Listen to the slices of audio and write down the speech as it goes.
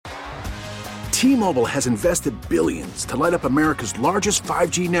T-Mobile has invested billions to light up America's largest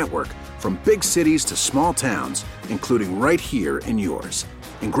 5G network, from big cities to small towns, including right here in yours.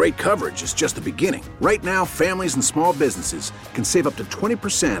 And great coverage is just the beginning. Right now, families and small businesses can save up to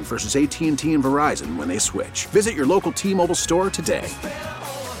 20% versus AT&T and Verizon when they switch. Visit your local T-Mobile store today.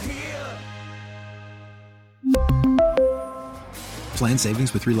 Plan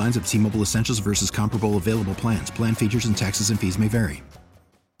savings with 3 lines of T-Mobile Essentials versus comparable available plans. Plan features and taxes and fees may vary.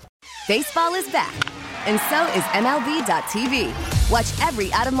 Baseball is back, and so is MLB.tv. Watch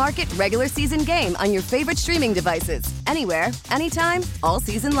every out-of-market regular season game on your favorite streaming devices, anywhere, anytime, all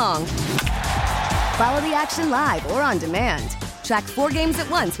season long. Follow the action live or on demand. Track 4 games at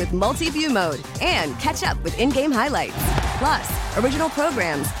once with multi-view mode and catch up with in-game highlights. Plus, original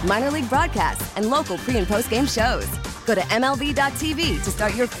programs, minor league broadcasts, and local pre- and post-game shows. Go to MLB.tv to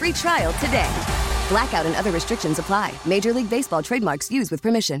start your free trial today. Blackout and other restrictions apply. Major League Baseball trademarks used with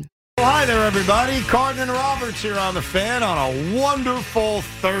permission. Hi there, everybody. Carden and Roberts here on The Fan on a wonderful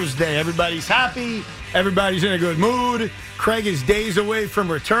Thursday. Everybody's happy. Everybody's in a good mood. Craig is days away from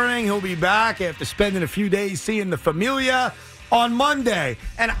returning. He'll be back after spending a few days seeing the Familia on Monday.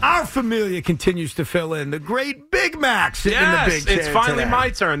 And our Familia continues to fill in. The great Big Mac sitting in the big chair it's finally today. my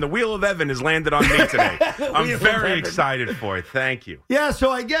turn. The Wheel of Evan has landed on me today. I'm very excited for it. Thank you. Yeah,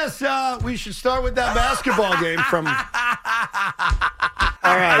 so I guess we should start with that basketball game from...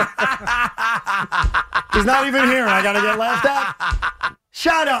 All right. He's not even here, and I got to get laughed at?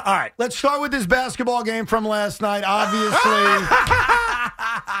 Shut up. All right, let's start with this basketball game from last night. Obviously...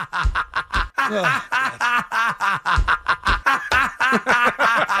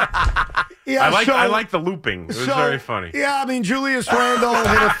 Yeah, I like the looping. It was very funny. Yeah, I mean, Julius Randle hit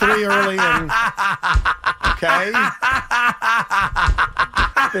a 3 early, and okay.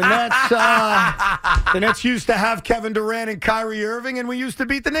 The Nets used to have Kevin Durant and Kyrie Irving, and we used to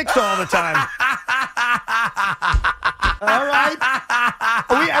beat the Knicks all the time. All right.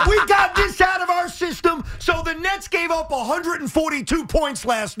 We got this out of our system, so the Nets gave up 142 points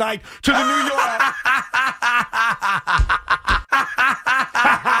last night to the New York.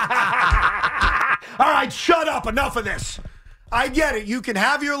 All right, shut up. Enough of this. I get it. You can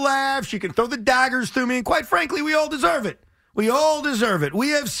have your laughs. You can throw the daggers through me. And quite frankly, we all deserve it. We all deserve it. We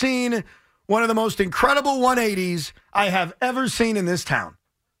have seen one of the most incredible 180s I have ever seen in this town.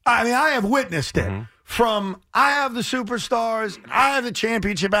 I mean, I have witnessed it. Mm-hmm. From I have the superstars, and I have the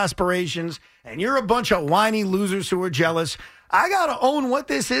championship aspirations, and you're a bunch of whiny losers who are jealous. I got to own what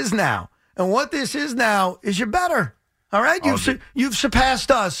this is now. And what this is now is you're better. All right? You've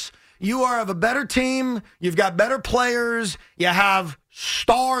surpassed us. You are of a better team. You've got better players. You have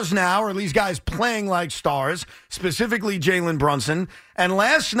stars now, or at least guys playing like stars, specifically Jalen Brunson. And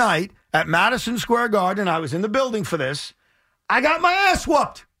last night at Madison Square Garden, I was in the building for this, I got my ass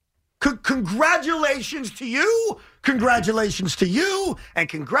whooped. Congratulations to you. Congratulations to you. And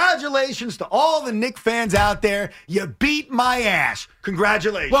congratulations to all the Knick fans out there. You beat my ass.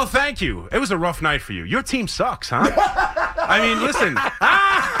 Congratulations. Well, thank you. It was a rough night for you. Your team sucks, huh? I mean,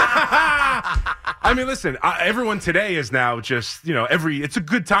 listen. Everyone today is now just, it's a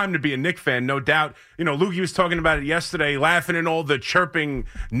good time to be a Knick fan, no doubt. Lukey was talking about it yesterday, laughing at all the chirping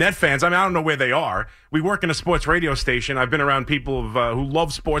Net fans. I mean, I don't know where they are. We work in a sports radio station. I've been around people who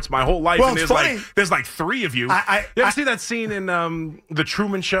love sports my whole life, well, and there's like 3 of you. You ever see that scene in The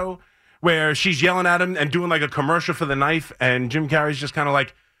Truman Show where she's yelling at him and doing like a commercial for the knife, and Jim Carrey's just kind of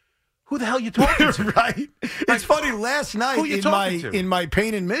like, who the hell you talking to? Right. It's funny, last night in my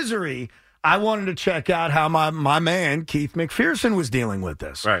pain and misery, I wanted to check out how my man, Keith McPherson, was dealing with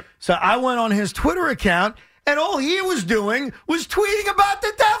this. Right. So I went on his Twitter account, and all he was doing was tweeting about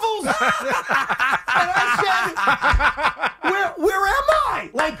the Devils. And I said, where am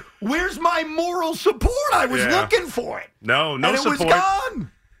I? Like, where's my moral support? I was looking for it. No and support. It was gone.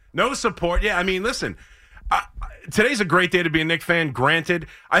 No support. Yeah, I mean, listen. Today's a great day to be a Knick fan. Granted,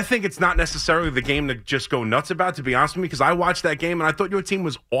 I think it's not necessarily the game to just go nuts about, to be honest with me, because I watched that game and I thought your team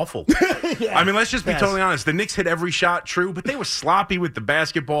was awful. Yeah. I mean, let's just be totally honest. The Knicks hit every shot, true, but they were sloppy with the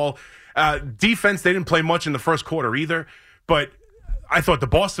basketball. Defense, they didn't play much in the first quarter either, but I thought the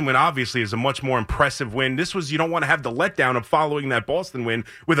Boston win, obviously, is a much more impressive win. This was, you don't want to have the letdown of following that Boston win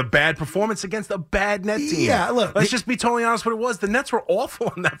with a bad performance against a bad Net team. Yeah, look. Let's just be totally honest what it was. The Nets were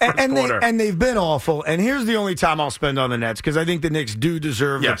awful in that first quarter. And they've been awful. And here's the only time I'll spend on the Nets, because I think the Knicks do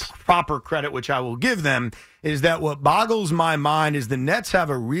deserve the proper credit, which I will give them, is that what boggles my mind is the Nets have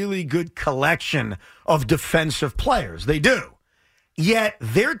a really good collection of defensive players. They do. Yet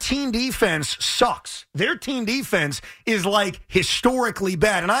their team defense sucks. Their team defense is like historically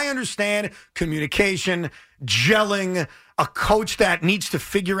bad. And I understand communication, gelling, a coach that needs to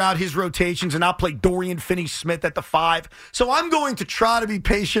figure out his rotations and not play Dorian Finney-Smith at the 5. So I'm going to try to be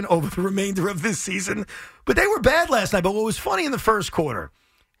patient over the remainder of this season. But they were bad last night. But what was funny in the first quarter,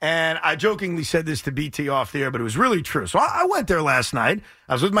 and I jokingly said this to BT off the air, but it was really true. So I went there last night.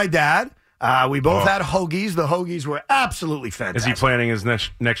 I was with my dad. We both had hoagies. The hoagies were absolutely fantastic. Is he planning his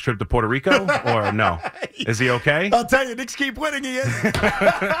next trip to Puerto Rico or no? Is he okay? I'll tell you, Knicks keep winning. He is.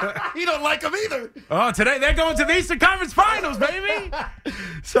 You don't like him either. Oh, today they're going to the Eastern Conference Finals, baby.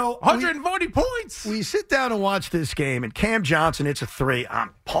 So 140 points. We sit down and watch this game, and Cam Johnson hits a 3.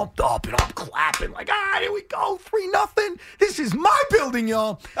 I'm pumped up, and I'm clapping like, here we go, 3-0. This is my building,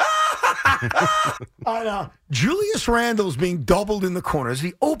 y'all. Julius Randle's being doubled in the corner. It's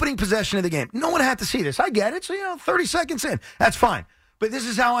the opening possession of the game. No one had to see this. I get it. So, 30 seconds in. That's fine. But this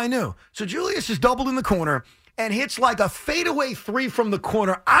is how I knew. So Julius is doubled in the corner and hits like a fadeaway 3 from the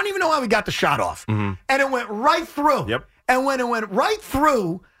corner. I don't even know how he got the shot off. Mm-hmm. And it went right through. Yep. And when it went right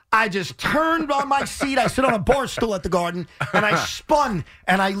through, I just turned on my seat. I sit on a bar stool at the Garden, and I spun,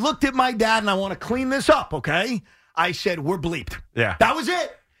 and I looked at my dad, and I want to clean this up, okay? I said, we're bleeped. Yeah. That was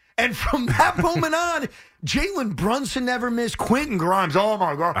it. And from that moment on, Jalen Brunson never missed. Quentin Grimes, oh,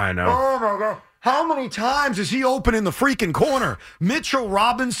 my God. I know. Oh, my God. How many times is he open in the freaking corner? Mitchell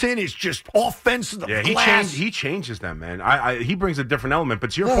Robinson is just offensive. Yeah, he changes them, man. He brings a different element.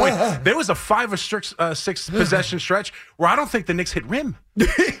 But to your point, there was a 5 or 6 possession stretch where I don't think the Knicks hit rim.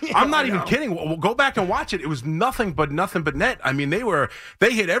 I'm not even kidding. We'll go back and watch it. It was nothing but net. I mean,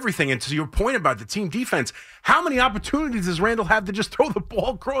 they hit everything. And to your point about the team defense, how many opportunities does Randle have to just throw the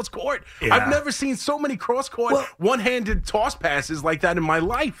ball cross court? Yeah. I've never seen so many cross court one-handed toss passes like that in my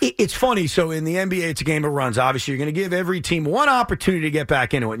life. It's funny. So in the NBA, it's a game of runs. Obviously, you're going to give every team one opportunity to get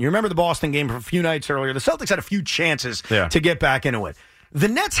back into it. And you remember the Boston game from a few nights earlier. The Celtics had a few chances to get back into it. The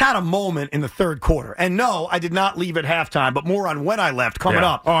Nets had a moment in the third quarter. And no, I did not leave at halftime, but more on when I left coming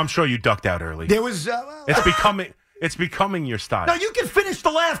up. Oh, I'm sure you ducked out early. There was... It's becoming your style. No, you can finish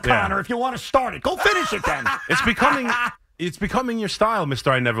the laugh, Connor, if you want to start it. Go finish it then. It's becoming your style,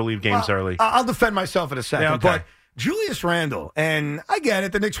 Mr. I never leave games early. I'll defend myself in a second. Yeah, okay. But Julius Randle, and I get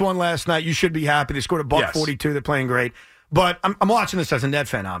it, the Knicks won last night. You should be happy. They scored $142. They're playing great. But I'm watching this as a Net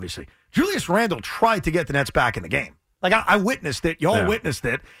fan, obviously. Julius Randle tried to get the Nets back in the game. Like, I witnessed it. Y'all witnessed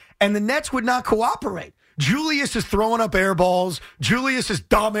it. And the Nets would not cooperate. Julius is throwing up air balls. Julius is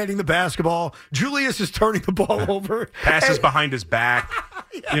dominating the basketball. Julius is turning the ball over. Passes behind his back.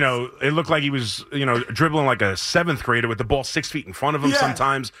 Yes. It looked like he was, dribbling like a 7th grader with the ball 6 feet in front of him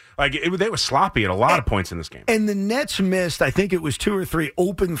sometimes. Like, they were sloppy at a lot of points in this game. And the Nets missed, I think it was 2 or 3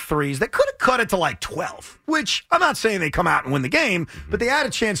 open threes that could have cut it to like 12, which I'm not saying they come out and win the game, but they had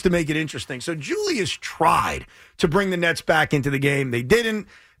a chance to make it interesting. So Julius tried to bring the Nets back into the game. They didn't.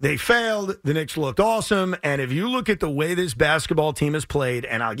 They failed. The Knicks looked awesome. And if you look at the way this basketball team has played,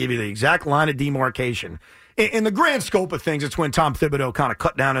 and I'll give you the exact line of demarcation, in the grand scope of things, it's when Tom Thibodeau kind of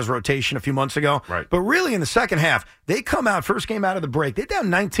cut down his rotation a few months ago. Right. But really, in the second half, they come out, first game out of the break, they're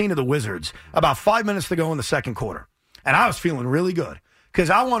down 19 to the Wizards, about 5 minutes to go in the second quarter. And I was feeling really good because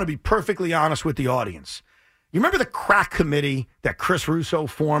I want to be perfectly honest with the audience. You remember the crack committee that Chris Russo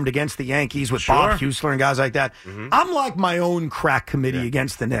formed against the Yankees with Bob Huesler and guys like that? Mm-hmm. I'm like my own crack committee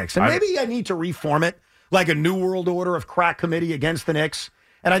against the Knicks. And maybe I need to reform it, like a New World Order of crack committee against the Knicks.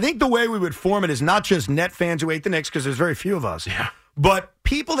 And I think the way we would form it is not just Net fans who hate the Knicks, because there's very few of us, but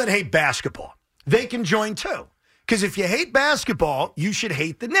people that hate basketball. They can join too. Because if you hate basketball, you should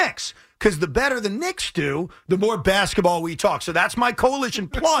hate the Knicks. Because the better the Knicks do, the more basketball we talk. So that's my coalition,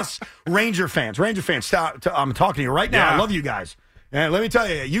 plus Ranger fans. Ranger fans, I'm talking to you right now. I love you guys. And let me tell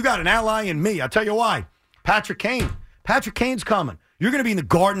you, you got an ally in me. I'll tell you why. Patrick Kane. Patrick Kane's coming. You're going to be in the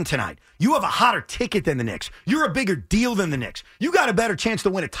Garden tonight. You have a hotter ticket than the Knicks. You're a bigger deal than the Knicks. You got a better chance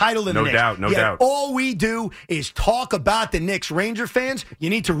to win a title than the Knicks. No doubt. All we do is talk about the Knicks. Ranger fans, you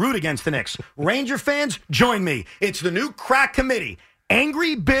need to root against the Knicks. Ranger fans, join me. It's the new crack committee.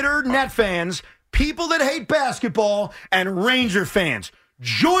 Angry, bitter Net fans, people that hate basketball, and Ranger fans.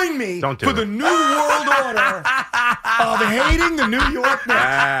 Join me for the New World Order of hating the New York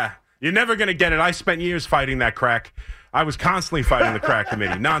Knicks. You're never going to get it. I spent years fighting that crack. I was constantly fighting the crack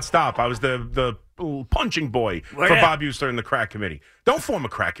committee, nonstop. I was the punching boy for Bob Huesler in the crack committee. Don't form a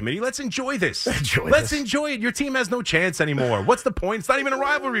crack committee. Let's enjoy this. Let's enjoy it. Your team has no chance anymore. What's the point? It's not even a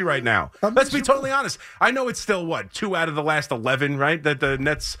rivalry right now. Let's be totally honest. I know it's still, 2 out of the last 11, right? That the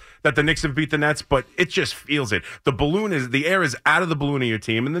Knicks have beat the Nets, but it just feels it. The air is out of the balloon of your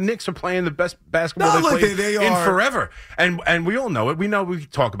team, and the Knicks are playing the best basketball they've played in forever. And we all know it. We know we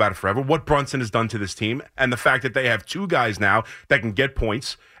talk about it forever, what Brunson has done to this team, and the fact that they have 2 guys now that can get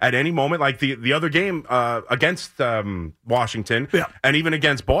points at any moment. Like the other game against Washington and even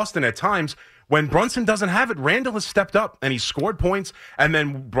against Boston at times. When Brunson doesn't have it, Randall has stepped up and he's scored points. And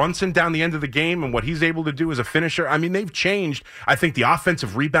then Brunson down the end of the game and what he's able to do as a finisher. I mean, they've changed. I think the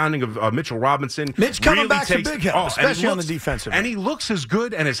offensive rebounding of Mitchell Robinson. Mitch coming back to big help, especially on the defensive. And he looks as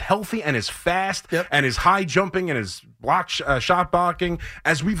good and as healthy and as fast and as high jumping and as shot blocking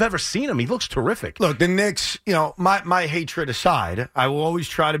as we've ever seen him. He looks terrific. Look, the Knicks, my hatred aside, I will always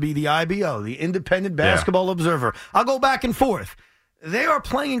try to be the IBO, the Independent Basketball Observer. I'll go back and forth. They are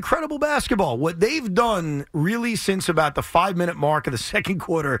playing incredible basketball. What they've done really since about the 5-minute mark of the second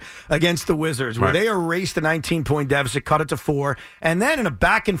quarter against the Wizards, where they erased the 19-point deficit, cut it to 4, and then in a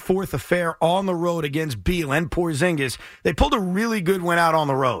back-and-forth affair on the road against Beal and Porzingis, they pulled a really good win out on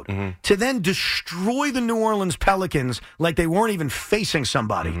the road. To then destroy the New Orleans Pelicans like they weren't even facing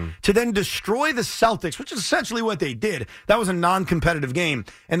somebody. To then destroy the Celtics, which is essentially what they did. That was a non-competitive game.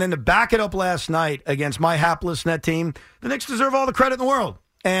 And then to back it up last night against my hapless net team, the Knicks deserve all the credit in the world.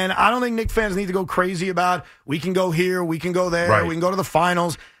 And I don't think Knicks fans need to go crazy about we can go here, we can go there, we can go to the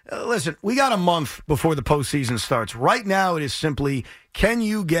finals. Listen, we got a month before the postseason starts. Right now it is simply, can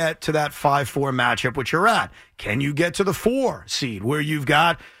you get to that 5-4 matchup which you're at? Can you get to the 4 seed where you've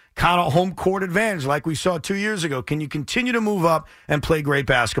got kind of home court advantage like we saw 2 years ago? Can you continue to move up and play great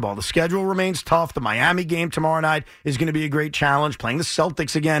basketball? The schedule remains tough. The Miami game tomorrow night is going to be a great challenge. Playing the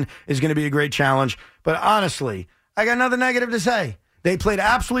Celtics again is going to be a great challenge. But honestly, I got nothing negative to say. They played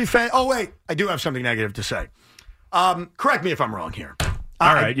absolutely Oh, wait. I do have something negative to say. Correct me if I'm wrong here.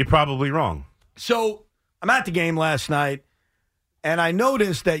 All right. You're probably wrong. So I'm at the game last night, and I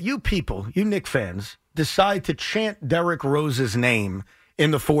noticed that you people, you Knicks fans, decide to chant Derrick Rose's name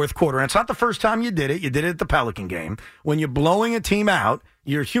in the fourth quarter. And it's not the first time you did it. You did it at the Pelican game. When you're blowing a team out,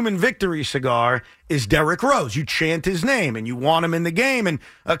 your human victory cigar is Derrick Rose. You chant his name, and you want him in the game. And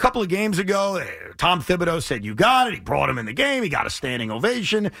a couple of games ago, Tom Thibodeau said, you got it. He brought him in the game. He got a standing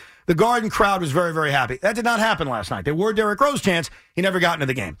ovation. The Garden crowd was very, very happy. That did not happen last night. There were Derrick Rose chants. He never got into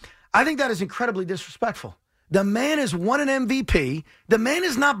the game. I think that is incredibly disrespectful. The man has won an MVP. The man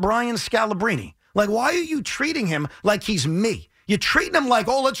is not Brian Scalabrine. Like, why are you treating him like he's me? You're treating him like,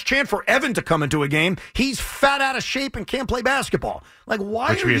 let's chant for Evan to come into a game. He's fat out of shape and can't play basketball. Like,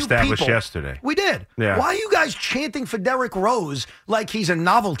 why Which are we you established people, yesterday. We did. Yeah. Why are you guys chanting for Derrick Rose like he's a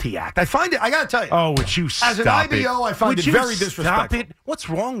novelty act? I find it, I got to tell you. Oh, would you stop as an IBO, I find it very disrespectful. Stop it. What's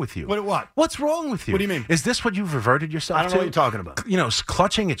wrong with you? What? What's wrong with you? What do you mean? Is this what you've reverted yourself to? I don't know what you're talking about.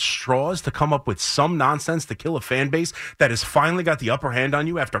 Clutching at straws to come up with some nonsense to kill a fan base that has finally got the upper hand on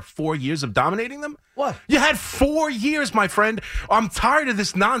you after 4 years of dominating them? What? You had 4 years, my friend. I'm tired of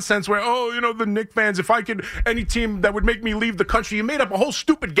this nonsense where, the Knicks fans, if I could, any team that would make me leave the country, you made up a whole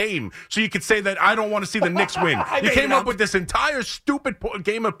stupid game so you could say that I don't want to see the Knicks win. You came up with this entire stupid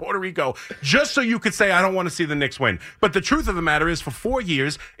game of Puerto Rico just so you could say I don't want to see the Knicks win. But the truth of the matter is, for 4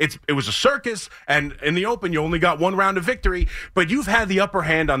 years, it was a circus, and in the open, you only got one round of victory, but you've had the upper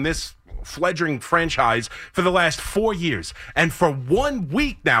hand on this fledgling franchise for the last 4 years. And for 1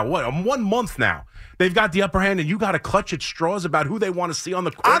 week now, 1 month now, they've got the upper hand, and you got to clutch at straws about who they want to see on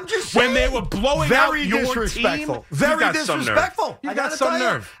the court. I'm just saying, when they were blowing out your team. Very disrespectful. You got some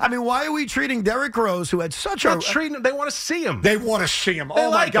nerve. I mean, why are we treating Derrick Rose, who had such a... They want to see him. They want to see him.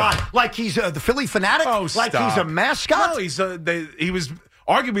 Oh, my God. Him. Like he's the Philly fanatic? Oh, like stop. he's a mascot? No, he was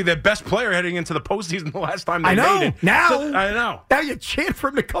arguably their best player heading into the postseason the last time they made it. I know. Now you chant for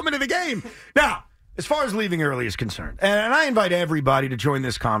him to come into the game. Now, as far as leaving early is concerned, and I invite everybody to join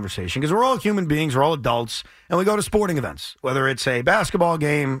this conversation because we're all human beings, we're all adults, and we go to sporting events, whether it's a basketball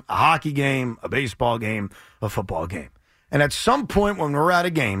game, a hockey game, a baseball game, a football game. And at some point when we're at a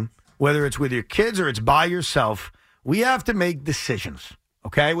game, whether it's with your kids or it's by yourself, we have to make decisions,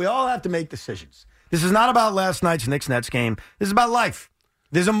 okay? We all have to make decisions. This is not about last night's Knicks-Nets game. This is about life.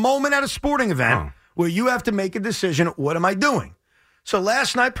 There's a moment at a sporting event where you have to make a decision, what am I doing? So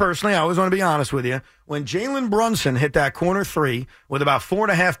last night, personally, I always want to be honest with you, when Jalen Brunson hit that corner three with about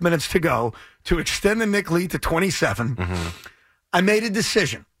 4.5 minutes to go to extend the Knicks lead to 27, I made a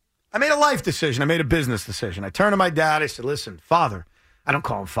decision. I made a life decision. I made a business decision. I turned to my dad. I said, listen, Father. I don't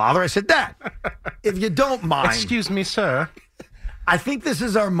call him Father. I said, Dad, if you don't mind. Excuse me, sir. I think this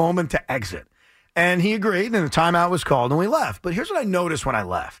is our moment to exit. And he agreed, and the timeout was called, and we left. But here's what I noticed when I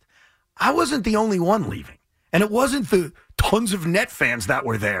left. I wasn't the only one leaving. And it wasn't the tons of Net fans that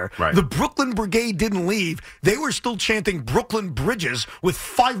were there. Right. The Brooklyn Brigade didn't leave. They were still chanting Brooklyn Bridges with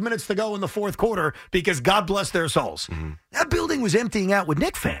 5 minutes to go in the fourth quarter because God bless their souls. That building was emptying out with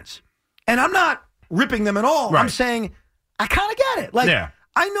Knicks fans. And I'm not ripping them at all. Right. I'm saying, I kind of get it. Like,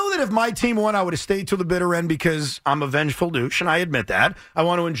 I know that if my team won, I would have stayed till the bitter end because I'm a vengeful douche, and I admit that. I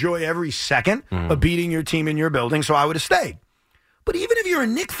want to enjoy every second of beating your team in your building, so I would have stayed. But even if you're a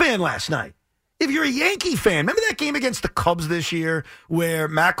Knicks fan last night, if you're a Yankee fan, remember that game against the Cubs this year where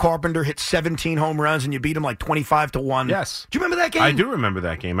Matt Carpenter hit 17 home runs and you beat him like 25-1? Yes. Do you remember that game? I do remember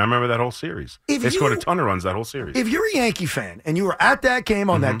that game. I remember that whole series. They scored a ton of runs that whole series. If you're a Yankee fan and you were at that game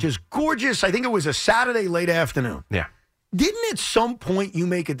on that just gorgeous, I think it was a Saturday late afternoon. Yeah. Didn't at some point you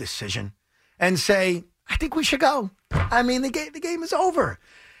make a decision and say, I think we should go? I mean, the game is over.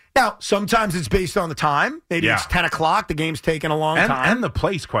 Now, sometimes it's based on the time. Maybe it's 10 o'clock. The game's taking a long time. And the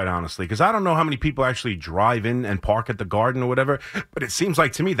place, quite honestly, because I don't know how many people actually drive in and park at the Garden or whatever, but it seems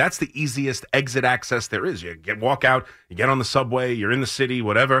like to me that's the easiest exit access there is. You walk out, you get on the subway, you're in the city,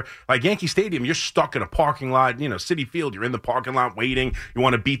 whatever. Like Yankee Stadium, you're stuck in a parking lot. You know, Citi Field, you're in the parking lot waiting. You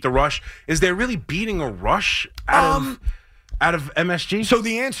want to beat the rush. Is there really beating a rush out of MSG? So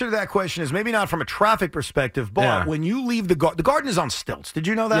the answer to that question is maybe not from a traffic perspective, but when you leave the Garden is on stilts. Did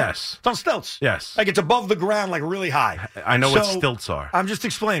you know that? Yes. It's on stilts. Yes. Like it's above the ground, like really high. I know what stilts are. I'm just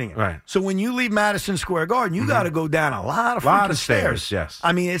explaining it. Right. So when you leave Madison Square Garden, you got to go down a lot of stairs. Yes.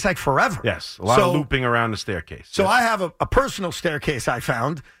 I mean, it's like forever. Yes. A lot of looping around the staircase. So I have a personal staircase I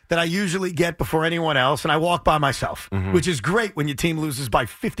found that I usually get before anyone else, and I walk by myself, which is great when your team loses by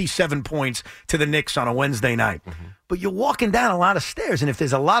 57 points to the Knicks on a Wednesday night. But you're walking down a lot of stairs, and if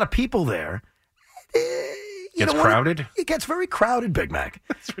there's a lot of people there, Gets crowded? It gets very crowded, Big Mac.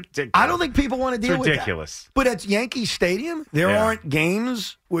 That's ridiculous. I don't think people want to deal with that. It's ridiculous. But at Yankee Stadium, there aren't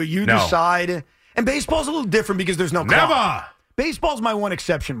games where you decide. And baseball's a little different because there's no clock. Never! Baseball's my one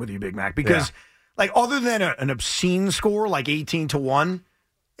exception with you, Big Mac, because like other than an obscene score like 18-1,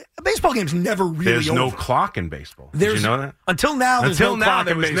 a baseball game's never really There's over. no clock in baseball. Did you know that? Until now, there's no clock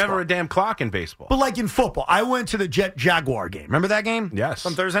there in was baseball. never a damn clock in baseball. But like in football, I went to the Jet-Jaguar game. Remember that game? Yes.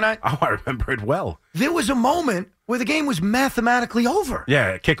 On Thursday night? Oh, I remember it well. There was a moment where the game was mathematically over.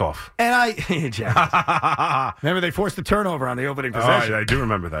 Yeah, kickoff. And remember they forced the turnover on the opening possession. Oh, I do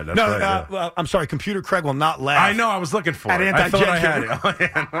remember that. That's No, right, well, I'm sorry. Computer Craig will not laugh. I know. I was looking for At it. I thought I had anti-Jet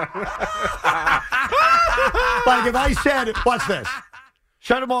it. Like if I said, watch this.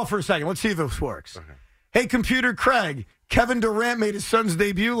 Shut them off for a second. Let's see if this works. Okay. Hey, Computer Craig, Kevin Durant made his son's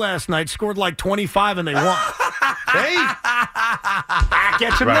debut last night, scored like 25, and they won. Hey, that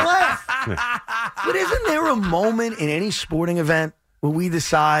gets him to laugh. But isn't there a moment in any sporting event where we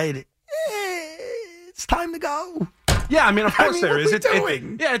decide it's time to go? Yeah, I mean, of course there is. What are we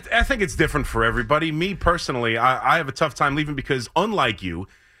doing? I think it's different for everybody. Me personally, I have a tough time leaving because unlike you,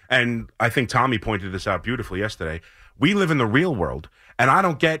 and I think Tommy pointed this out beautifully yesterday, we live in the real world. And I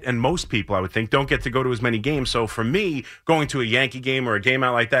don't get, and most people, I would think, don't get to go to as many games. So for me, going to a Yankee game or a game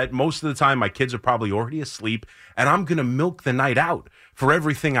out like that, most of the time my kids are probably already asleep, and I'm going to milk the night out for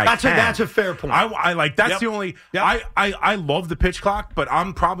everything I can. That's a fair point. I like that's the only. Yep. I love the pitch clock, but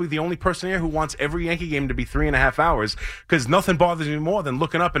I'm probably the only person here who wants every Yankee game to be 3.5 hours because nothing bothers me more than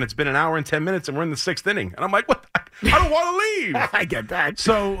looking up and it's been an hour and 10 minutes and we're in the 6th inning, and I'm like, what? I don't want to leave. I get that.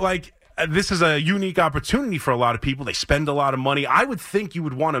 So like. This is a unique opportunity for a lot of people. They spend a lot of money. I would think you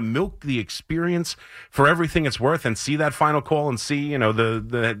would want to milk the experience for everything it's worth and see that final call and see, you know,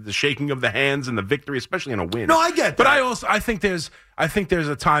 the shaking of the hands and the victory, especially in a win. No, I get that. But I think there's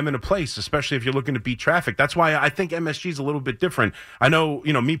a time and a place, especially if you're looking to beat traffic. That's why I think MSG is a little bit different. I know,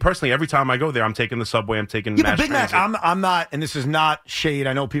 you know, me personally, every time I go there, I'm taking the subway, I'm taking mass Big Mac, transit. I'm not, and this is not shade.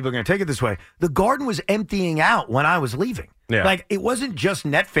 I know people are going to take it this way. The Garden was emptying out when I was leaving. Yeah. Like, it wasn't just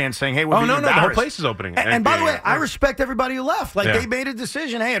Net fans saying, hey, we're being no, the whole embarrassed. place is opening. And by the way, I respect everybody who left. Like, Yeah. they made a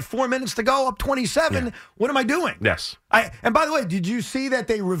decision. Hey, at 4 minutes to go, up 27, what am I doing? Yes. And by the way, did you see that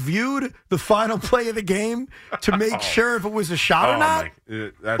they reviewed the final play of the game to make sure if it was a shot or not?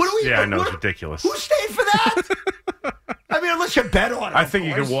 I know, it's ridiculous. Who stayed for that? I mean, unless you bet on it. I think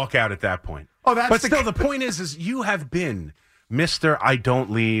you can walk out at that point. Oh, that's but still, the point is you have been Mr. I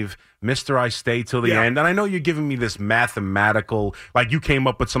don't leave, Mr. I stay till the end. And I know you're giving me this mathematical, like you came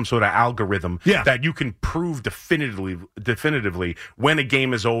up with some sort of algorithm that you can prove definitively when a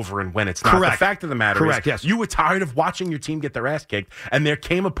game is over and when it's not. Correct. The fact of the matter is you were tired of watching your team get their ass kicked, and there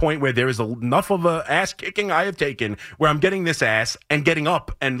came a point where there is enough of a ass kicking I have taken where I'm getting this ass and getting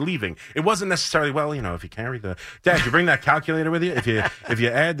up and leaving. It wasn't necessarily, well, you know, if you carry the Dad, you bring that calculator with you. If you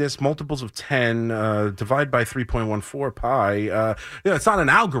add this multiples of 10, divide by 3.14 pi, you know, it's not an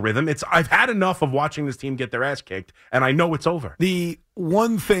algorithm. I've had enough of watching this team get their ass kicked, and I know it's over. The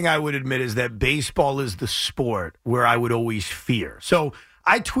one thing I would admit is that baseball is the sport where I would always fear. So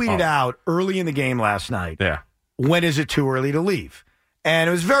I tweeted out early in the game last night, when is it too early to leave? And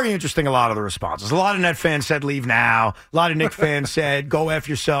it was very interesting, a lot of the responses. A lot of Net fans said, leave now. A lot of Knick fans said, go F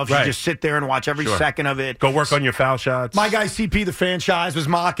yourself. You just sit there and watch every second of it. Go work on your foul shots. My guy CP, the franchise, was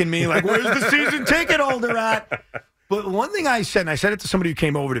mocking me, like, where's the season ticket holder at? But one thing I said, and I said it to somebody who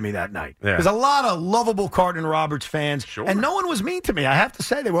came over to me that night, there's a lot of lovable Carton Roberts fans, and no one was mean to me. I have to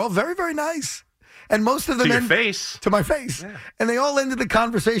say, they were all very, very nice. And most of them to your face. To my face. Yeah. And they all ended the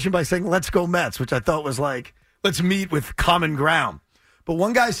conversation by saying, let's go Mets, which I thought was like, let's meet with common ground. But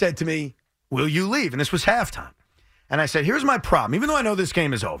one guy said to me, will you leave? And this was halftime. And I said, here's my problem. Even though I know this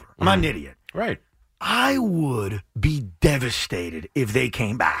game is over, I'm not an idiot. Right. I would be devastated if they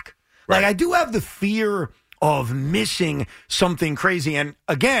came back. Like, I do have the fear of missing something crazy. And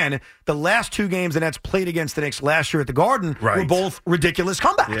again, the last two games the Nets played against the Knicks last year at the Garden were both ridiculous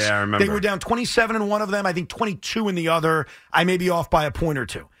comebacks. Yeah, I remember. They were down 27 in one of them, I think 22 in the other. I may be off by a point or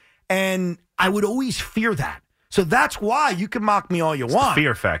two. And I would always fear that. So that's why you can mock me all you want. The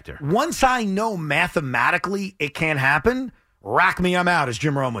fear factor. Once I know mathematically it can't happen, rack me, I'm out, as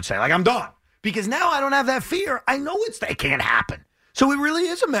Jim Rome would say. Like, I'm done. Because now I don't have that fear. I know it can't happen. So it really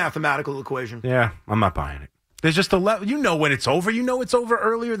is a mathematical equation. Yeah, I'm not buying it. There's just a level. You know when it's over. You know it's over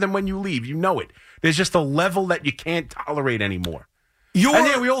earlier than when you leave. You know it. There's just a level that you can't tolerate anymore. And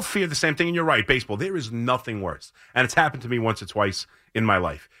yeah, we all fear the same thing. And you're right, baseball. There is nothing worse. And it's happened to me once or twice in my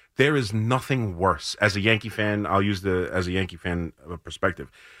life. There is nothing worse. As a Yankee fan, I'll use as a Yankee fan perspective.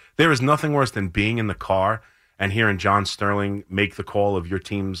 There is nothing worse than being in the car and hearing John Sterling make the call of your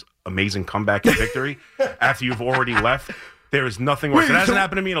team's amazing comeback and victory after you've already left. There is nothing worse. It hasn't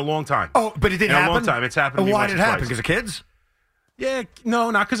happened to me in a long time. Oh, but it didn't happen? In a long time. It's happened to me Why once did it happen? Because of kids? Yeah,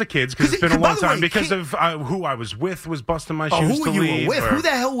 no, not because of kids, because it's been a long time. Because of who I was with was busting my shoes to leave. Who you were with? Who the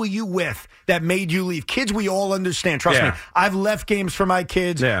hell were you with that made you leave? Kids, we all understand. Trust me, I've left games for my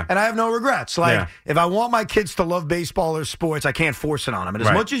kids, and I have no regrets. Like, if I want my kids to love baseball or sports, I can't force it on them. And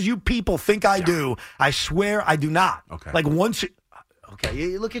as much as you people think I do, I swear I do not. Okay. Like, once...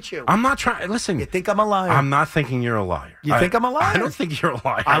 Okay, look at you. I'm not trying. Listen. You think I'm a liar? I'm not thinking you're a liar. You think I'm a liar? I don't think you're a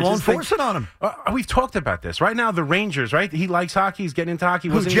liar. I won't force it on him. We've talked about this. Right now, the Rangers, right? He likes hockey. He's getting into hockey.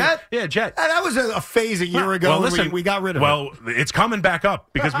 Who, Jet? Yeah, Jet. That was a phase a year ago. Well, listen, we got rid of it. Well, it's coming back up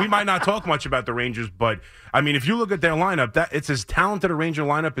because we might not talk much about the Rangers, but, I mean, if you look at their lineup, it's as talented a Ranger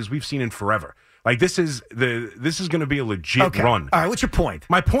lineup as we've seen in forever. Like, this is going to be a legit run. All right, what's your point?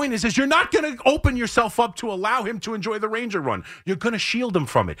 My point is you're not going to open yourself up to allow him to enjoy the Ranger run. You're going to shield him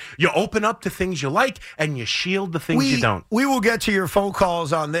from it. You open up to things you like, and you shield the things you don't. We will get to your phone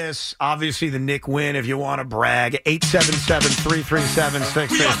calls on this. Obviously, the Knick win, if you want to brag.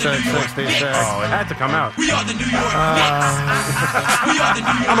 877-337-6666. Oh, it had to come out. We are the New York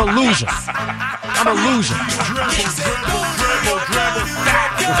I'm a loser. I'm a loser.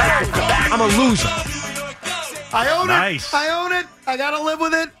 I own it. I own it. I got to live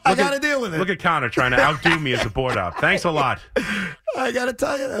with it. I got to deal with it. Look at Connor trying to outdo me as a board op. Thanks a lot. I got to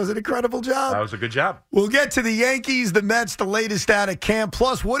tell you, that was an incredible job. That was a good job. We'll get to the Yankees, the Mets, the latest out of camp.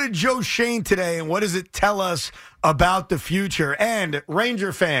 Plus, what did Joe Shane today, and what does it tell us about the future? And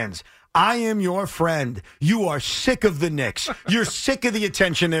Ranger fans, I am your friend. You are sick of the Knicks. You're sick of the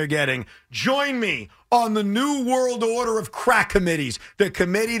attention they're getting. Join me on the New World Order of Crack Committees, the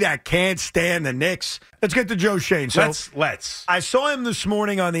committee that can't stand the Knicks. Let's get to Joe Shane. So Let's. I saw him this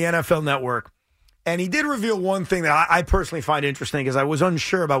morning on the NFL Network, and he did reveal one thing that I personally find interesting because I was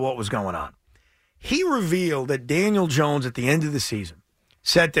unsure about what was going on. He revealed that Daniel Jones at the end of the season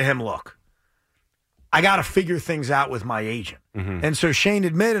said to him, look, I got to figure things out with my agent. Mm-hmm. And so Shane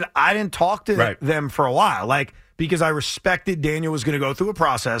admitted, I didn't talk to them for a while, because I respected Daniel was going to go through a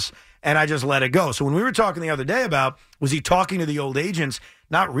process, and I just let it go. So when we were talking the other day about, was he talking to the old agents?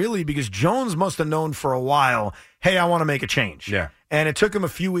 Not really, because Jones must have known for a while, hey, I want to make a change. Yeah. And it took him a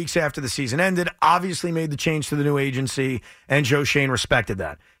few weeks after the season ended, obviously made the change to the new agency, and Joe Shane respected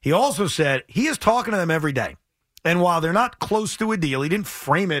that. He also said he is talking to them every day. And while they're not close to a deal, he didn't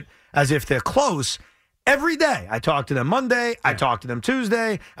frame it as if they're close. Every day, I talk to them Monday, I talk to them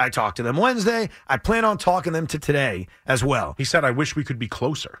Tuesday, I talk to them Wednesday. I plan on talking to them today as well. He said, I wish we could be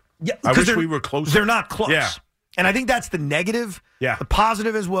closer. Yeah, I wish we were closer. They're not close. Yeah. And I think that's the negative. Yeah. The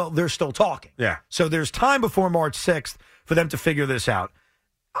positive is, well, they're still talking. Yeah. So there's time before March 6th for them to figure this out.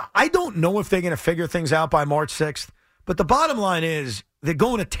 I don't know if they're going to figure things out by March 6th, but the bottom line is they're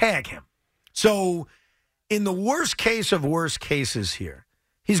going to tag him. So in the worst case of worst cases here,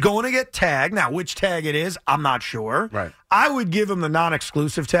 he's going to get tagged. Now, which tag it is, I'm not sure. Right. I would give him the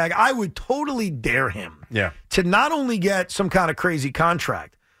non-exclusive tag. I would totally dare him to not only get some kind of crazy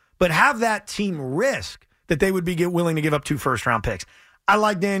contract, but have that team risk that they would be willing to give up 2 first-round picks. I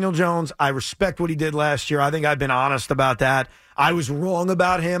like Daniel Jones. I respect what he did last year. I think I've been honest about that. I was wrong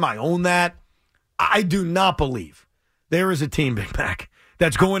about him. I own that. I do not believe there is a team, Big Mac,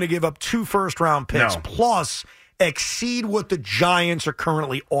 that's going to give up 2 first-round picks plus exceed what the Giants are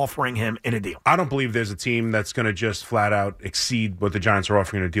currently offering him in a deal. I don't believe there's a team that's going to just flat out exceed what the Giants are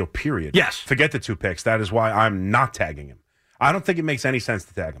offering in a deal, period. Yes. Forget the 2 picks. That is why I'm not tagging him. I don't think it makes any sense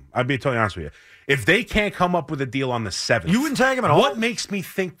to tag him. I'll be totally honest with you. If they can't come up with a deal on the 7th, you wouldn't tag him at all? What makes me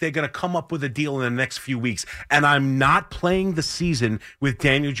think they're going to come up with a deal in the next few weeks? And I'm not playing the season with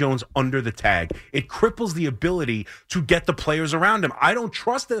Daniel Jones under the tag. It cripples the ability to get the players around him. I don't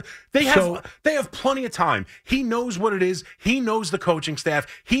trust it. They have plenty of time. He knows what it is. He knows the coaching staff.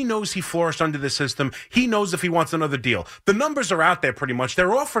 He knows he flourished under the system. He knows if he wants another deal. The numbers are out there pretty much.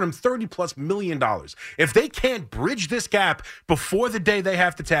 They're offering him $30+ million. If they can't bridge this gap before the day they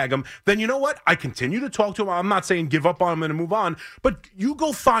have to tag him, then you know what? I continue to talk to him. I'm not saying give up on him and move on, but you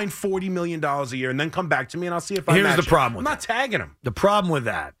go find $40 million a year and then come back to me and I'll see if I match it. Here's the problem. I'm not tagging him. The problem with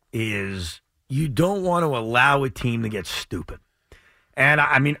that is you don't want to allow a team to get stupid. And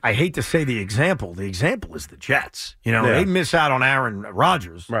I mean, I hate to say the example. The example is the Jets. You know, they miss out on Aaron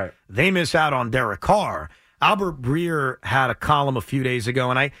Rodgers. Right. They miss out on Derek Carr. Albert Breer had a column a few days ago,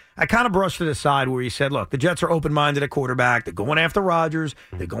 and I kind of brushed it aside where he said, look, the Jets are open-minded at quarterback. They're going after Rodgers.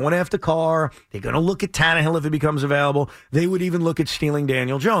 They're going after Carr. They're going to look at Tannehill if it becomes available. They would even look at stealing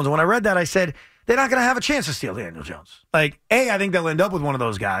Daniel Jones. And when I read that, I said, they're not going to have a chance to steal Daniel Jones. Like, I think they'll end up with one of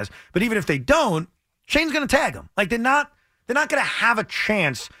those guys. But even if they don't, Shane's going to tag him. Like, they're not going to have a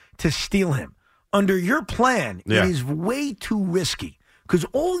chance to steal him. Under your plan, it is way too risky. Because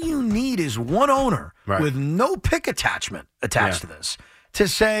all you need is one owner with no pick attachment attached to this to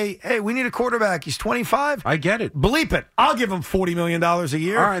say, hey, we need a quarterback. He's 25. I get it. Bleep it. I'll give him $40 million a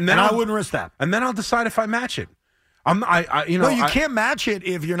year, all right, and then I wouldn't risk that. And then I'll decide if I match it. You can't match it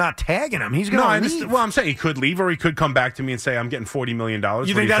if you're not tagging him. He's going to leave. Well, I'm saying he could leave or he could come back to me and say, I'm getting $40 million.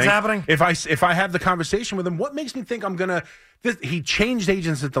 You think that's happening? If I have the conversation with him, what makes me think I'm going to... He changed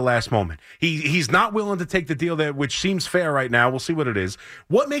agents at the last moment. He's not willing to take the deal there, which seems fair right now. We'll see what it is.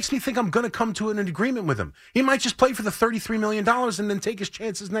 What makes me think I'm going to come to an agreement with him? He might just play for the $33 million and then take his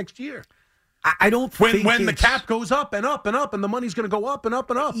chances next year. I don't think when the cap goes up and up and up and the money's going to go up and up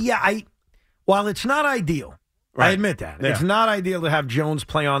and up. Yeah, while it's not ideal, I admit that. It's not ideal to have Jones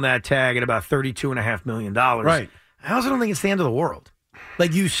play on that tag at about $32.5 million. Right. I also don't think it's the end of the world.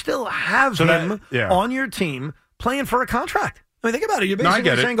 Like, you still have him on your team playing for a contract. I mean, think about it. You're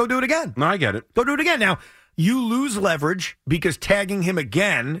basically saying, go do it again. No, I get it. Go do it again. Now, you lose leverage because tagging him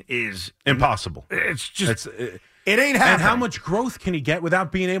again is impossible. It's just, it ain't happening. And how much growth can he get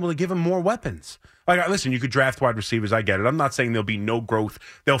without being able to give him more weapons? Like, listen, you could draft wide receivers. I get it. I'm not saying there'll be no growth.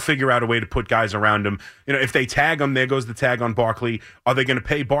 They'll figure out a way to put guys around him. You know, if they tag him, there goes the tag on Barkley. Are they going to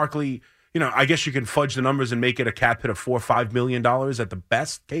pay Barkley? You know, I guess you can fudge the numbers and make it a cap hit of $4 or $5 million at the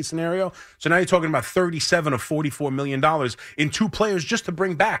best case scenario. So now you're talking about $37 or $44 million in 2 players just to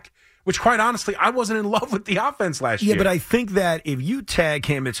bring back, which quite honestly, I wasn't in love with the offense last year. Yeah, but I think that if you tag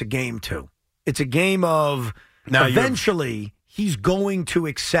him, it's a game too. It's a game of eventually he's going to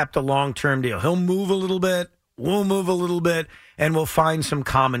accept a long-term deal. He'll move a little bit, we'll move a little bit, and we'll find some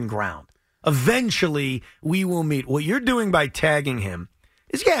common ground. Eventually, we will meet. What you're doing by tagging him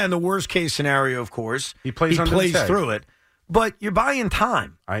is, in the worst case scenario, of course, he plays through it. But you're buying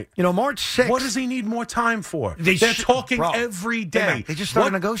time. March 6th. What does he need more time for? They're talking every day. They just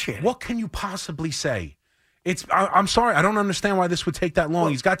started negotiating. What can you possibly say? I'm sorry. I don't understand why this would take that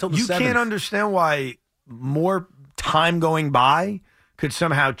long. He's got till the 7th. You can't understand why more time going by could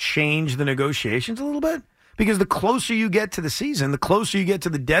somehow change the negotiations a little bit? Because the closer you get to the season, the closer you get to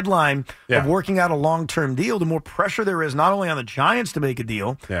the deadline of working out a long-term deal, the more pressure there is not only on the Giants to make a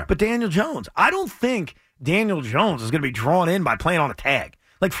deal, but Daniel Jones. I don't think Daniel Jones is going to be drawn in by playing on a tag.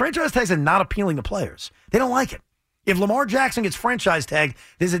 Like, franchise tags are not appealing to players. They don't like it. If Lamar Jackson gets franchise tagged,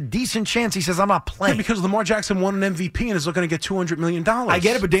 there's a decent chance he says, I'm not playing. Yeah, because Lamar Jackson won an MVP and is looking to get $200 million. I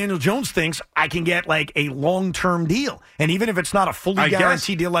get it, but Daniel Jones thinks I can get, like, a long-term deal. And even if it's not a fully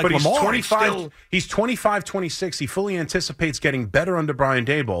guaranteed deal like Lamar, he's 25, 26. He fully anticipates getting better under Brian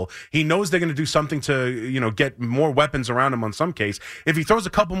Daboll. He knows they're going to do something to, get more weapons around him on some case. If he throws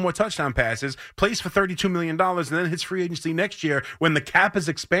a couple more touchdown passes, plays for $32 million, and then hits free agency next year when the cap is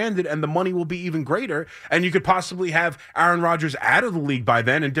expanded and the money will be even greater, and you could possibly have Aaron Rodgers out of the league by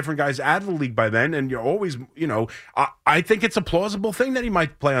then and different guys out of the league by then, and you're always, I think it's a plausible thing that he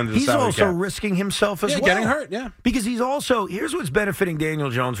might play under the salary cap. He's also risking himself as well. Getting hurt, Because he's also, here's what's benefiting Daniel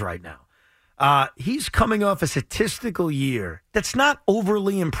Jones right now. He's coming off a statistical year that's not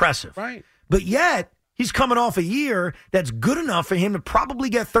overly impressive. Right. But yet, He's coming off a year that's good enough for him to probably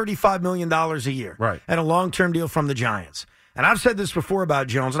get $35 million a year. Right. And a long-term deal from the Giants. And I've said this before about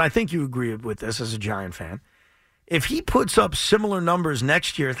Jones, and I think you agree with this as a Giant fan. If he puts up similar numbers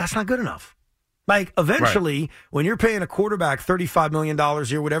next year, that's not good enough. Like, eventually, when you're paying a quarterback $35 million a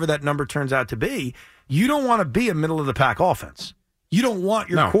year, whatever that number turns out to be, you don't want to be a middle-of-the-pack offense. You don't want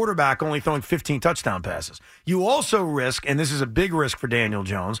your quarterback only throwing 15 touchdown passes. You also risk, and this is a big risk for Daniel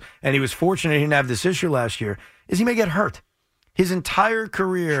Jones, and he was fortunate he didn't have this issue last year, is he may get hurt. His entire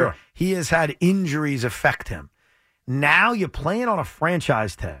career, he has had injuries affect him. Now you're playing on a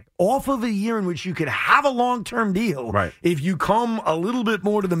franchise tag off of a year in which you could have a long-term deal if you come a little bit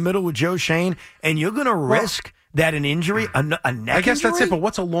more to the middle with Joe Schoen, and you're going to risk that an injury, a neck injury? I guess that's it, but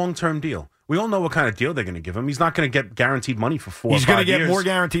what's a long-term deal? We all know what kind of deal they're going to give him. He's not going to get guaranteed money for 4 or 5 years. He's going to get more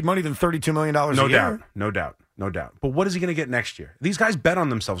guaranteed money than $32 million a year. No doubt. But what is he going to get next year? These guys bet on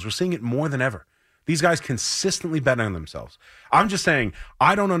themselves. We're seeing it more than ever. These guys consistently bet on themselves. I'm just saying,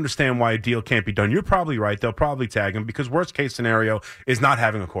 I don't understand why a deal can't be done. You're probably right. They'll probably tag him because worst case scenario is not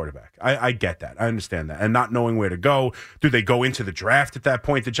having a quarterback. I get that. I understand that. And not knowing where to go. Do they go into the draft at that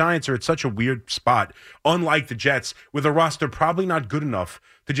point? The Giants are at such a weird spot, unlike the Jets, with a roster probably not good enough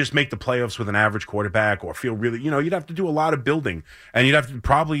to just make the playoffs with an average quarterback or feel really, you'd have to do a lot of building. And you'd have to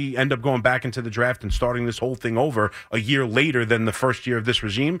probably end up going back into the draft and starting this whole thing over a year later than the first year of this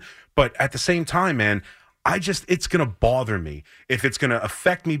regime. But at the same time, man, it's going to bother me if it's going to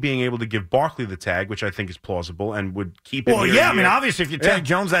affect me being able to give Barkley the tag, which I think is plausible and would keep it. Well, yeah, I mean, obviously, if you tag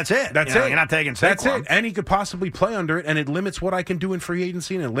Jones, that's it. That's it. You're not tagging Saquon. That's it. And he could possibly play under it, and it limits what I can do in free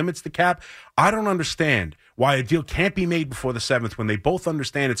agency, and it limits the cap. I don't understand why a deal can't be made before the 7th when they both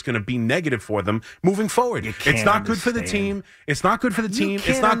understand it's going to be negative for them moving forward. It's not good for the team. It's not good for the team.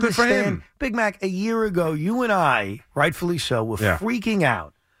 It's not good for him. Big Mac, a year ago, you and I, rightfully so, were freaking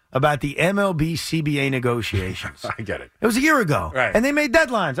out about the MLB CBA negotiations. I get it. It was a year ago. Right. And they made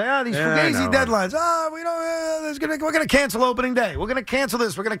deadlines. These fugazi deadlines. We're going to cancel opening day. We're going to cancel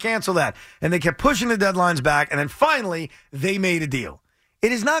this. We're going to cancel that. And they kept pushing the deadlines back. And then finally, they made a deal.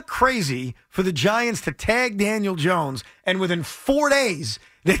 It is not crazy for the Giants to tag Daniel Jones, and within 4 days,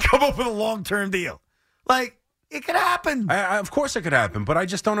 they come up with a long-term deal. Like, it could happen. Of course it could happen, but I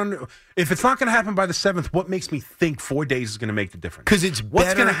just don't if it's not going to happen by the 7th, what makes me think 4 days is going to make the difference? Because it's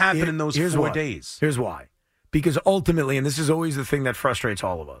what's going to happen in those 4 days? Here's why. Because ultimately, and this is always the thing that frustrates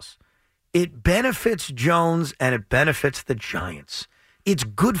all of us, it benefits Jones and it benefits the Giants. It's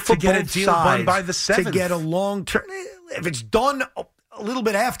good for to get both a deal sides done by the 7th. to get a long-term. If it's done a little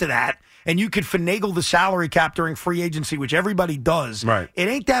bit after that, and you could finagle the salary cap during free agency, which everybody does, right. It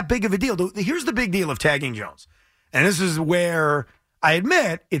ain't that big of a deal. Here's the big deal of tagging Jones. And this is where I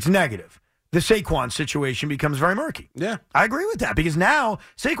admit it's negative. The Saquon situation becomes very murky. Yeah. I agree with that because now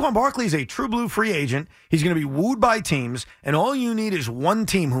Saquon Barkley is a true blue free agent. He's going to be wooed by teams, and all you need is one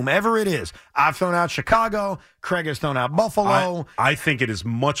team, whomever it is. I've thrown out Chicago. Craig has thrown out Buffalo. I think it is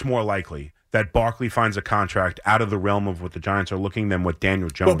much more likely that Barkley finds a contract out of the realm of what the Giants are looking than what Daniel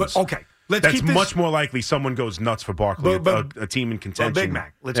Jones. But okay. That's much more likely someone goes nuts for Barkley, a team in contention. Big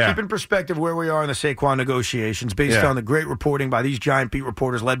Mac, let's keep in perspective where we are in the Saquon negotiations based on the great reporting by these Giant beat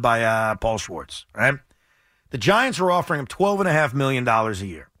reporters led by Paul Schwartz. Right? The Giants are offering him $12.5 million a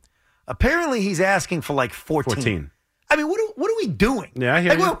year. Apparently, he's asking for like 14. I mean, what are we doing? Yeah, I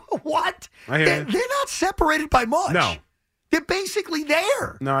hear you. What? I hear you. They're not separated by much. No. They're basically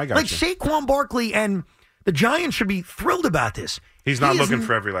there. No, I got you. Saquon Barkley and the Giants should be thrilled about this. He's not looking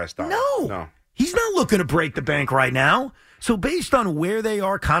for every last dollar. No. He's not looking to break the bank right now. So based on where they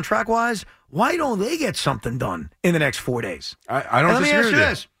are contract-wise, why don't they get something done in the next 4 days? I don't disagree with you. Let me ask you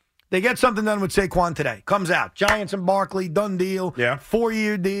this. They get something done with Saquon today. Comes out. Giants and Barkley, done deal. Yeah.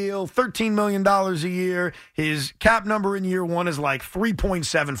 4-year deal, $13 million a year. His cap number in year one is like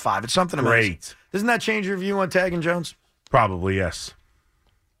 3.75. It's something amazing. Great. Doesn't that change your view on tagging Jones? Probably, yes.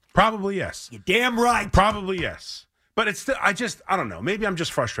 You're damn right. Probably, yes. But it's still, I don't know. Maybe I'm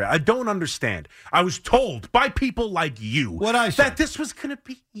just frustrated. I don't understand. I was told by people like you that this was going to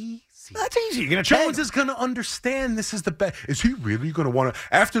be easy. That's easy. You're going to Jones is going to understand this is the best. Is he really going to want to?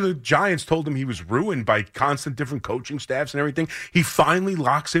 After the Giants told him he was ruined by constant different coaching staffs and everything, he finally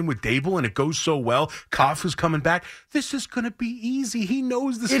locks in with Dable and it goes so well. Koff is coming back. This is going to be easy. He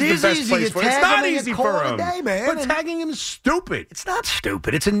knows this is the best place for him. It's not easy for him. But tagging him is stupid. It's not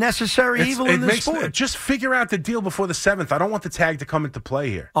stupid. It's a necessary evil in this sport. Just figure out the deal before the 7th. I don't want the tag to come into play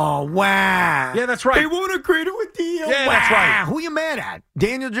here. Oh, wow. Yeah, that's right. They won't agree to a deal. Yeah, that's right. Who you mad at?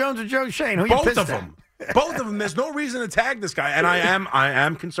 Daniel Jones or Joe Schoen? Who Both you pissed of them. Both of them. There's no reason to tag this guy, and I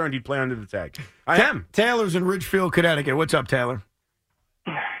am concerned he'd play under the tag. I am. Taylor's in Ridgefield, Connecticut. What's up, Taylor?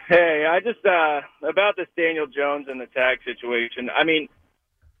 Hey, I just about this Daniel Jones and the tag situation. I mean,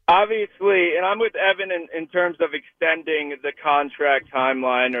 obviously, and I'm with Evan in terms of extending the contract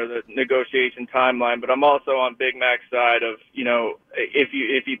timeline or the negotiation timeline, but I'm also on Big Mac's side of,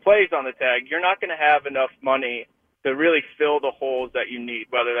 if he plays on the tag, you're not going to have enough money to really fill the holes that you need,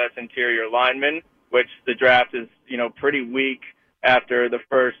 whether that's interior linemen, which the draft is, pretty weak after the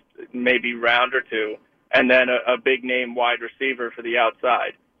first maybe round or two, and then a big name wide receiver for the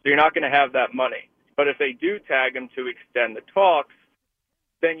outside. So you're not going to have that money. But if they do tag him to extend the talks,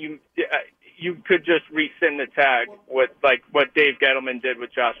 then you could just rescind the tag with like what Dave Gettleman did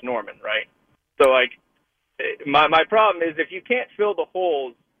with Josh Norman, right? So like my problem is if you can't fill the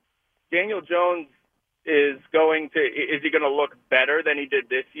holes, Daniel Jones is he going to look better than he did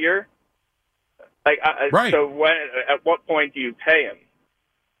this year? Right. So at what point do you pay him?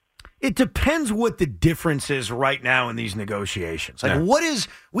 It depends what the difference is right now in these negotiations.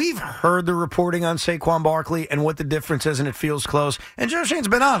 We've heard the reporting on Saquon Barkley and what the difference is, and it feels close. And Joe Shane's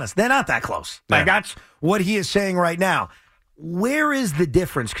been honest. They're not that close. Yeah. Like, that's what he is saying right now. Where is the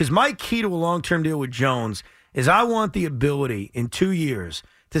difference? Because my key to a long-term deal with Jones is I want the ability in 2 years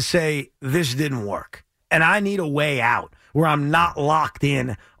to say, this didn't work, and I need a way out where I'm not locked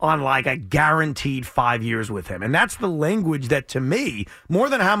in on like a guaranteed 5 years with him. And that's the language that, to me, more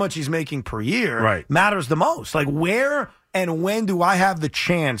than how much he's making per year, matters the most. Like, where and when do I have the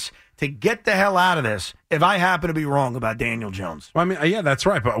chance to get the hell out of this if I happen to be wrong about Daniel Jones? Well, I mean, yeah, that's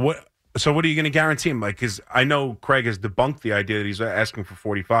right. But what are you going to guarantee him? Like, because I know Craig has debunked the idea that he's asking for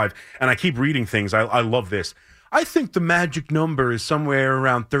 45, and I keep reading things. I love this. I think the magic number is somewhere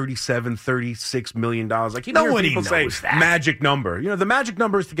around $37, $36 million. Like, you know, people say magic number. The magic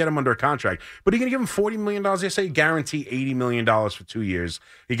number is to get him under a contract. But are you going to give him $40 million? They say guarantee $80 million for 2 years.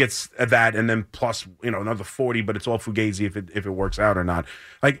 He gets that, and then plus, another 40. But it's all fugazi if it works out or not.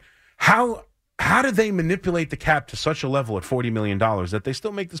 Like, how do they manipulate the cap to such a level at $40 million that they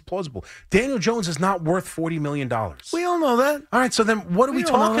still make this plausible? Daniel Jones is not worth $40 million. We all know that. All right, so then what are we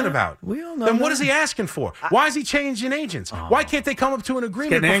talking about? We all know then that. What is he asking for? Why is he changing agents? Why can't they come up to an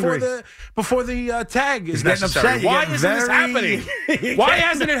agreement before the tag is necessary? Why isn't this happening? Why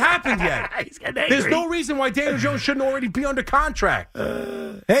hasn't it happened yet? He's getting angry. There's no reason why Daniel Jones shouldn't already be under contract.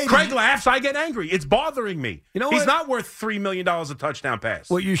 Hey, Craig laughs, I get angry. It's bothering me. You know He's what? not worth $3 million a touchdown pass.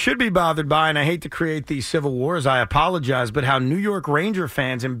 What you should be bothered by, and I hate to create these civil wars, I apologize, but how New York Ranger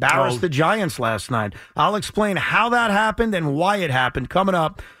fans embarrassed the Giants last night. I'll explain how that happened and why it happened coming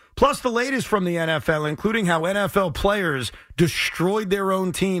up. Plus the latest from the NFL, including how NFL players destroyed their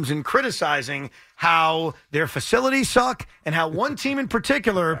own teams and criticizing how their facilities suck and how one team in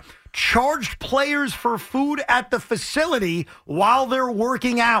particular charged players for food at the facility while they're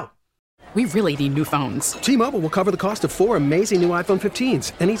working out. We really need new phones. T-Mobile will cover the cost of 4 amazing new iPhone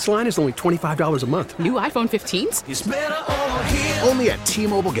 15s, and each line is only $25 a month. New iPhone 15s? It's better over here. Only at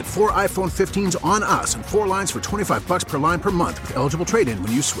T-Mobile, get 4 iPhone 15s on us and 4 lines for $25 per line per month with eligible trade-in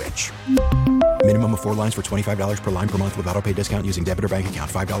when you switch. Minimum of 4 lines for $25 per line per month with autopay discount using debit or bank account.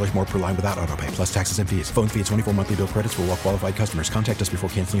 $5 more per line without autopay, plus taxes and fees. Phone fee at 24 monthly bill credits for well-qualified customers. Contact us before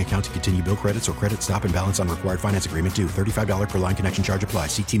canceling account to continue bill credits or credit stop and balance on required finance agreement due. $35 per line connection charge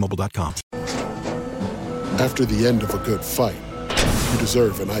applies. See T-Mobile.com. After the end of a good fight, you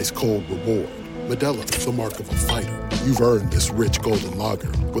deserve an ice-cold reward. Modelo is the mark of a fighter. You've earned this rich golden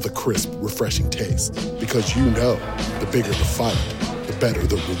lager with a crisp, refreshing taste. Because you know, the bigger the fight, the better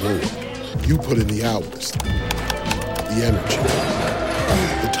the reward. You put in the hours, the energy,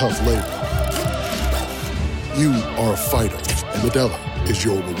 the tough labor. You are a fighter, and Modelo is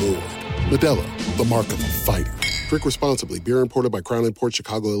your reward. Modelo, the mark of a fighter. Drink responsibly. Beer imported by Crown Imports,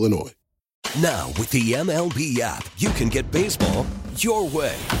 Chicago, Illinois. Now, with the MLB app, you can get baseball your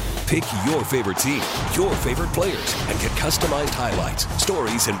way. Pick your favorite team, your favorite players, and get customized highlights,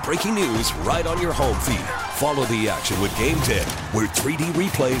 stories, and breaking news right on your home feed. Follow the action with Game 10, where 3D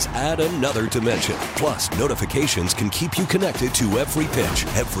replays add another dimension. Plus, notifications can keep you connected to every pitch,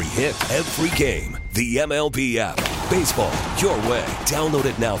 every hit, every game. The MLB app. Baseball your way. Download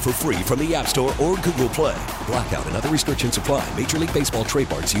it now for free from the App Store or Google Play. Blackout and other restrictions apply. Major League Baseball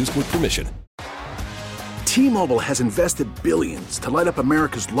trademarks used with permission. T-Mobile has invested billions to light up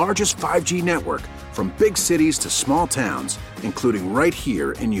America's largest 5G network, from big cities to small towns, including right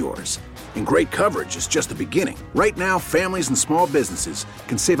here in yours. And great coverage is just the beginning. Right now, families and small businesses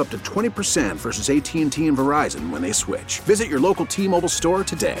can save up to 20% versus AT&T and Verizon when they switch. Visit your local T-Mobile store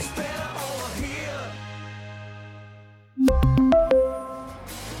today.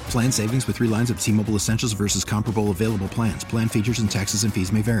 Plan savings with 3 lines of T-Mobile Essentials versus comparable available plans. Plan features and taxes and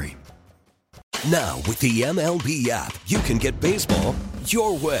fees may vary. Now, with the MLB app, you can get baseball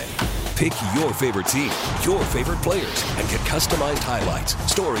your way. Pick your favorite team, your favorite players, and get customized highlights,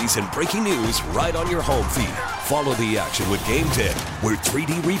 stories, and breaking news right on your home feed. Follow the action with Game Day, where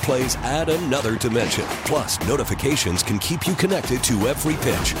 3D replays add another dimension. Plus, notifications can keep you connected to every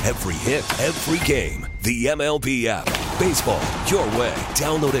pitch, every hit, every game. The MLB app. Baseball, your way.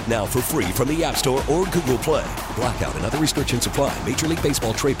 Download it now for free from the App Store or Google Play. Blackout and other restrictions apply. Major League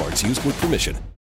Baseball trademarks used with permission.